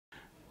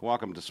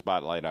Welcome to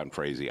Spotlight on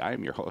Frazee. I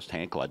am your host,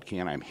 Hank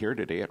Ludke, and I'm here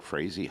today at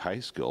Frazee High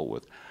School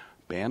with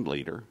band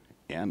leader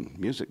and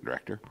music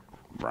director,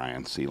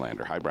 Brian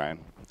Sealander. Hi, Brian.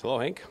 Hello,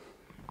 Hank.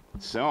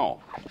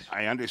 So,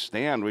 I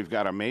understand we've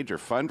got a major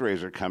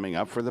fundraiser coming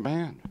up for the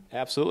band.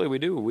 Absolutely, we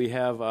do. We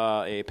have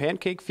a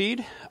pancake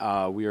feed.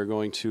 We are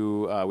going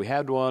to, we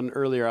had one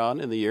earlier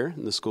on in the year,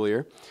 in the school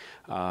year.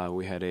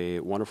 We had a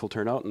wonderful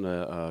turnout and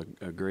a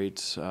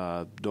great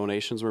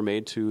donations were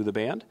made to the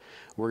band.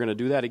 We're going to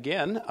do that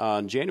again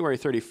on January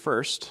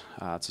 31st.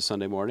 It's a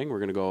Sunday morning. We're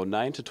going to go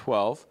 9 to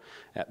 12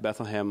 at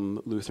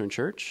Bethlehem Lutheran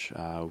Church.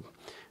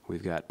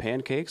 We've got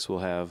pancakes. We'll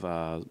have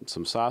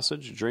some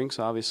sausage, drinks,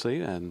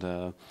 obviously, and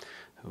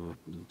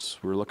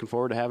we're looking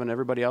forward to having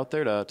everybody out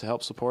there to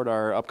help support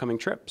our upcoming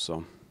trip.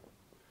 So,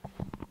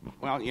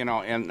 well, you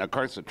know, and of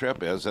course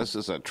this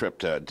is a trip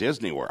to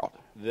Disney World.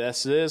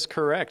 This is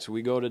correct.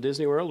 We go to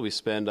Disney World. We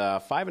spend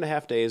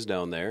 5.5 days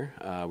down there.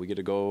 We get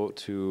to go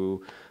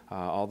to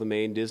all the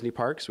main Disney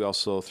parks. We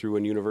also threw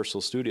in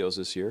Universal Studios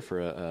this year for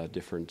a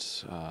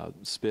different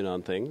spin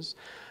on things.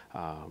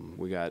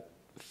 We got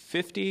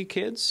 50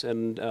 kids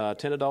and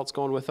 10 adults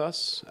going with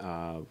us.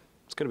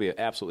 It's going to be an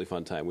absolutely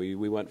fun time. We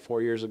went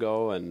 4 years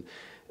ago, and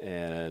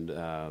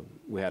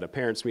we had a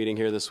parents meeting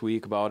here this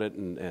week about it,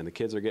 and the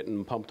kids are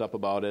getting pumped up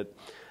about it.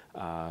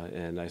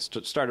 And I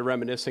started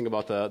reminiscing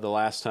about the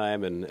last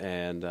time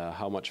and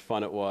how much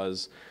fun it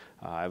was.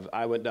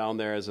 I went down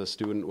there as a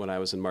student when I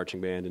was in marching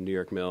band in New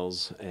York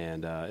Mills,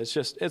 and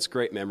it's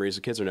great memories.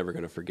 The kids are never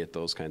going to forget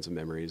those kinds of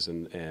memories,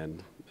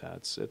 and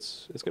it's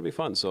going to be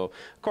fun. So,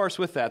 of course,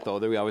 with that though,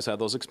 we always have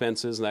those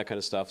expenses and that kind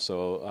of stuff.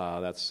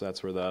 So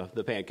that's where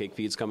the pancake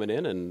feed's coming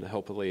in, and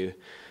hopefully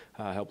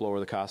help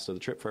lower the cost of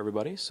the trip for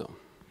everybody. So.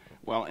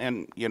 Well,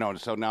 and, you know,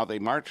 so now they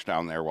march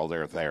down there while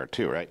they're there,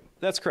 too, right?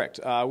 That's correct.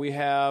 We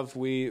had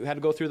to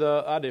go through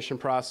the audition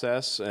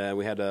process, and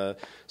we had to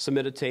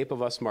submit a tape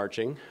of us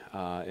marching,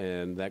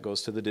 and that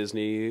goes to the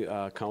Disney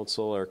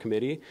Council or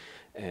committee.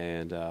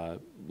 And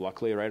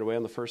luckily, right away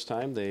on the first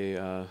time, they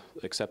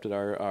accepted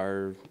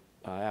our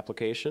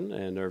application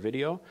and our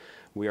video.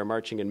 We are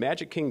marching in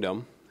Magic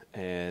Kingdom.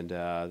 And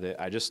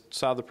I just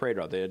saw the parade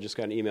route. They had just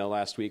got an email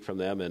last week from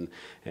them,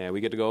 and we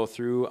get to go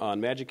through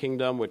on Magic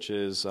Kingdom, which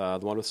is the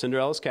one with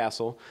Cinderella's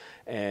castle.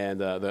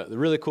 And the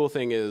really cool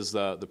thing is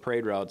the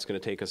parade route is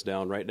going to take us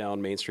right down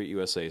Main Street,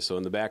 USA. So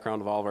in the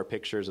background of all of our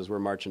pictures, as we're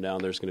marching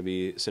down, there's going to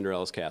be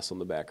Cinderella's castle in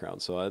the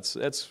background. So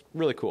it's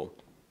really cool.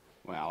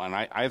 Well, and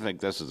I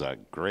think this is a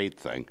great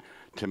thing.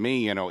 To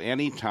me, you know,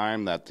 any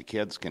time that the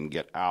kids can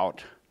get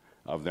out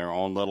of their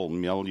own little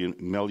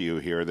milieu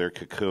here, their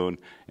cocoon,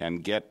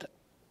 and get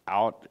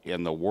out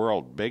in the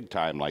world big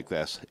time like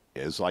this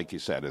is, like you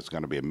said, it's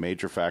going to be a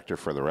major factor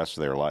for the rest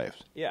of their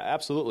lives. Yeah,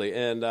 absolutely.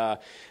 And,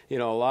 you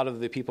know, a lot of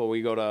the people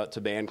we go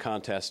to band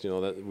contests, you know,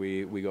 that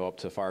we go up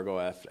to Fargo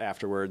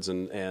afterwards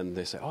and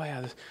they say, oh,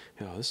 yeah, this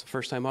is the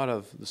first time out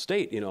of the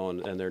state, you know,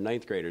 and they're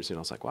ninth graders. You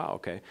know, it's like, wow,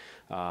 okay.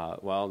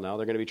 Well, now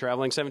they're going to be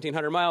traveling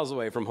 1,700 miles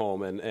away from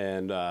home.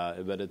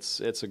 But it's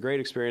a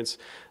great experience.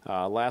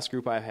 Last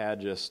group I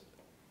had, just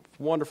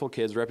wonderful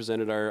kids,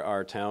 represented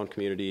our town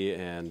community,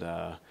 and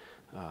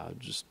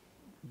just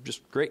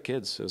great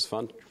kids. It was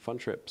fun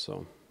trip.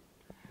 So,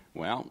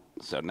 well,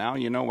 so now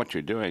you know what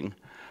you're doing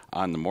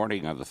on the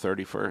morning of the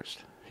 31st.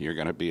 You're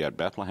going to be at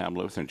Bethlehem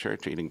Lutheran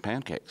Church eating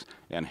pancakes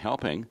and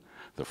helping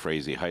the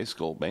Frazee High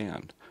School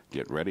band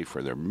get ready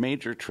for their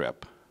major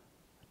trip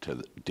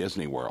to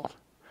Disney World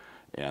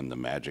and the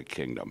Magic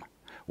Kingdom.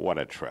 What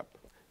a trip!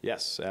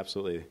 Yes,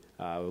 absolutely.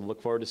 We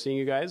look forward to seeing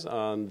you guys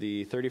on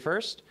the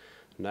 31st,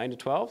 9 to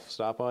 12.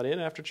 Stop on in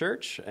after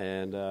church,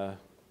 and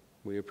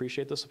we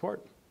appreciate the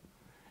support.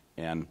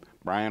 And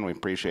Brian, we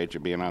appreciate you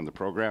being on the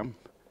program,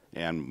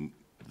 and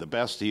the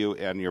best to you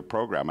and your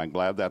program. I'm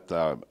glad that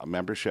the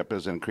membership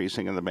is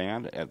increasing in the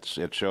band.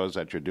 It shows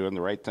that you're doing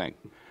the right thing.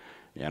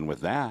 And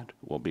with that,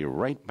 we'll be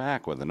right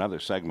back with another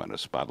segment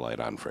of Spotlight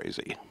on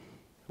Frazee.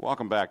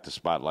 Welcome back to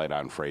Spotlight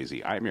on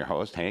Frazee. I'm your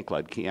host, Hank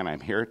Ludke, and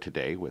I'm here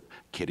today with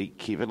Kitty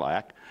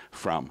Kivilak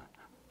from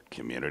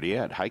Community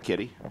Ed. Hi,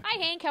 Kitty.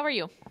 Hi, Hank. How are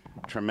you?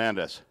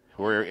 Tremendous.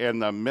 We're in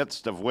the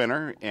midst of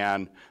winter,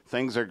 and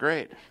things are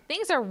great.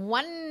 Things are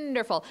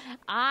wonderful.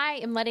 I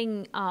am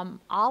letting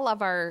all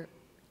of our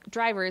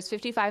drivers,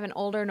 55 and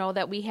older, know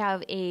that we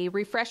have a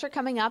refresher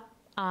coming up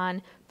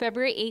on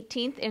February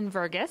 18th in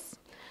Vergas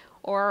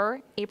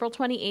or April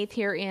 28th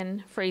here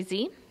in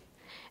Frazee.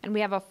 And we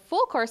have a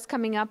full course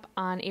coming up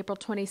on April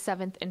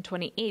 27th and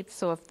 28th.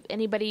 So if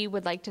anybody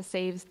would like to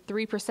save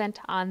 3%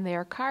 on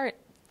their car,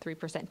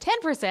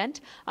 10%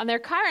 on their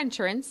car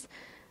insurance,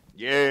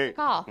 yay!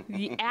 Call.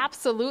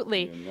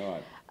 Absolutely.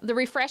 The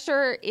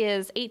refresher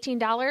is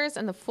 $18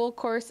 and the full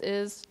course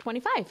is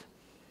 $25.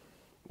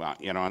 Well,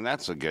 you know, and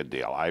that's a good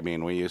deal. I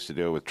mean, we used to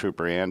do it with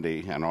Trooper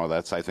Andy. I know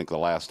that's, I think, the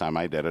last time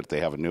I did it. They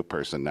have a new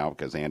person now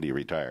because Andy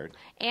retired.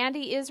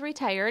 Andy is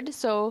retired,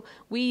 so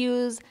we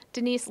use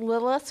Denise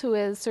Lillis, who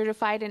is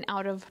certified and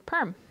out of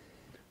PERM.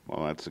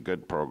 Well, that's a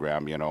good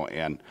program, you know.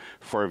 And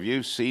for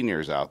you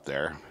seniors out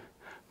there,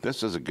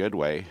 this is a good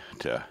way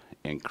to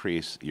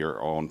increase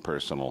your own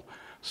personal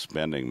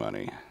spending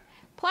money.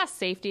 Plus,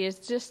 safety is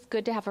just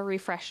good to have a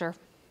refresher.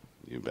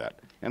 You bet.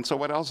 And so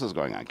what else is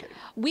going on, Katie?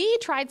 We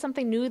tried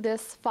something new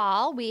this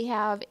fall. We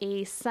have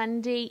a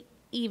Sunday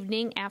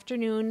evening,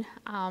 afternoon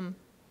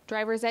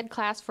driver's ed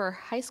class for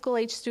high school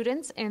age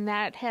students, and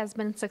that has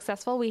been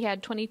successful. We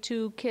had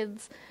 22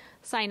 kids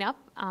sign up.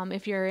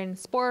 If you're in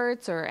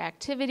sports or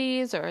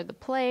activities or the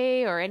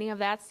play or any of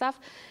that stuff,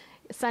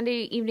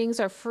 Sunday evenings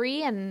are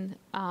free, and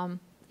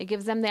it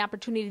gives them the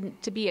opportunity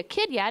to be a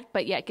kid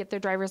but yet get their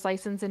driver's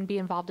license and be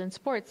involved in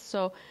sports.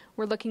 So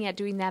we're looking at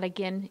doing that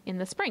again in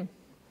the spring.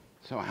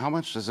 So how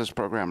much does this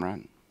program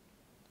run?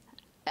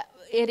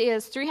 It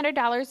is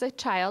 $300 a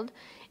child,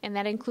 and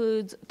that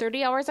includes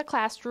 30 hours of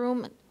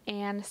classroom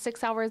and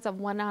 6 hours of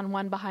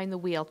one-on-one behind the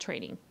wheel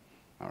training.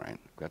 All right,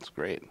 that's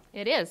great.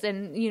 It is,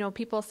 and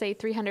people say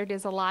 300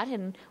 is a lot,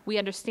 and we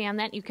understand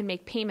that. You can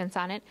make payments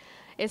on it.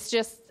 It's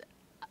just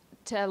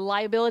to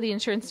liability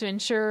insurance to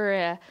insure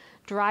a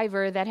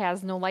driver that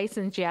has no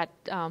license yet.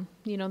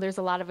 There's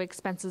a lot of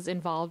expenses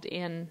involved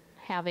in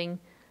having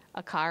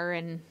a car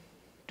and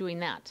doing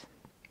that.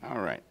 All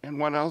right, and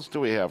what else do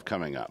we have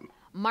coming up?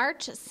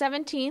 March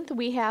 17th,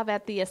 we have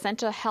at the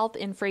Essentia Health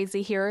in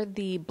Frazee here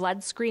the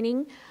blood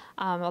screening.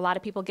 A lot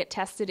of people get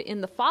tested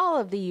in the fall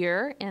of the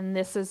year, and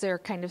this is their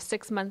kind of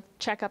 6-month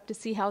checkup to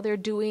see how they're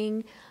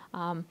doing.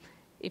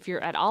 If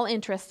you're at all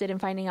interested in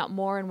finding out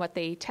more on what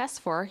they test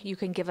for, you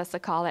can give us a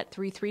call at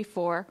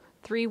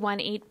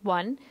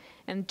 334-3181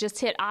 and just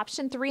hit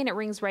option 3, and it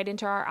rings right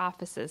into our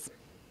offices.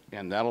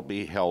 And that'll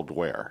be held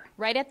where?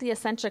 Right at the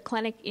Essentia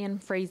Clinic in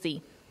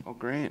Frazee. Oh,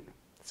 great.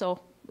 So,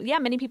 yeah,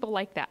 many people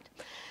like that.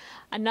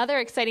 Another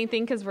exciting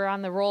thing, because we're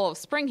on the roll of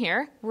spring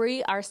here,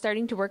 we are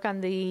starting to work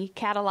on the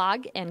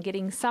catalog and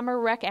getting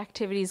summer rec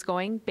activities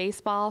going,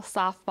 baseball,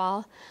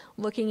 softball,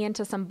 looking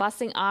into some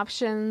busing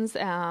options.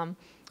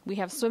 We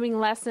have swimming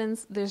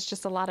lessons. There's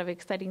just a lot of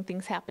exciting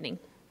things happening.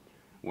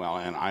 Well,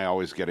 and I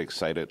always get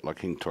excited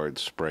looking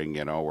towards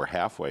spring. We're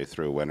halfway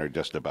through winter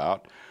just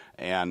about.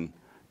 And,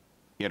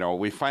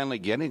 we're finally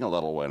getting a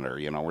little winter.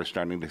 We're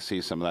starting to see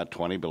some of that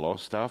 20 below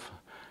stuff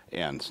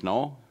and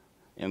snow,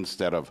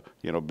 instead of,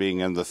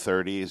 being in the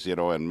 30s,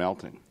 and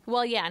melting.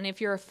 Well, yeah, and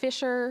if you're a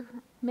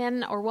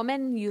fisherman or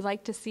woman, you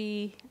like to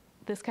see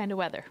this kind of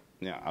weather.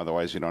 Yeah,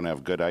 otherwise you don't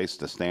have good ice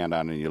to stand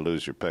on and you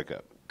lose your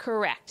pickup.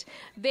 Correct.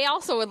 They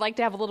also would like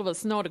to have a little bit of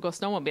snow to go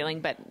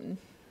snowmobiling, but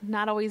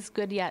not always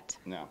good yet.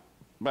 No,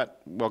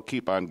 but we'll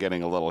keep on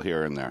getting a little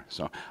here and there.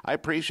 So I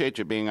appreciate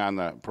you being on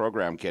the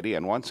program, Kitty,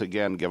 and once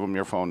again, give them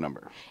your phone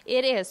number.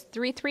 It is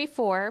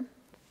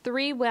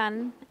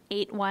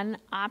 334-3181,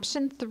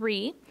 option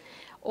 3.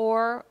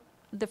 Or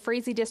the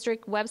Frazee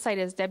District website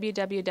is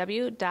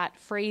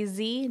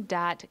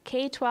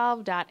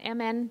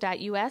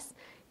www.frazee.k12.mn.us.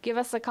 Give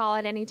us a call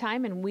at any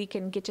time, and we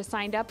can get you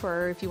signed up,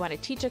 or if you want to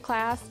teach a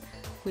class,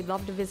 we'd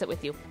love to visit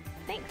with you.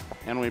 Thanks.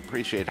 And we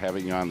appreciate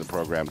having you on the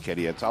program,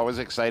 Kitty. It's always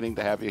exciting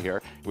to have you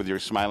here with your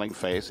smiling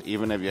face,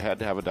 even if you had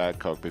to have a Diet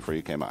Coke before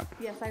you came on.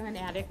 Yes, I'm an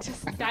addict.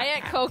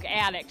 Diet Coke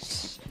addict.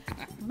 Shh.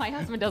 My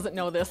husband doesn't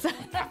know this.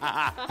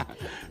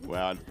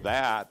 Well,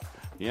 that,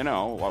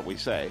 what we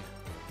say.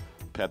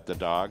 Pet the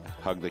dog,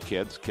 hug the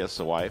kids, kiss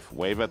the wife,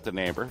 wave at the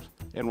neighbors,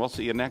 and we'll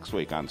see you next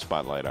week on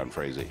Spotlight on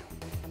Frazee.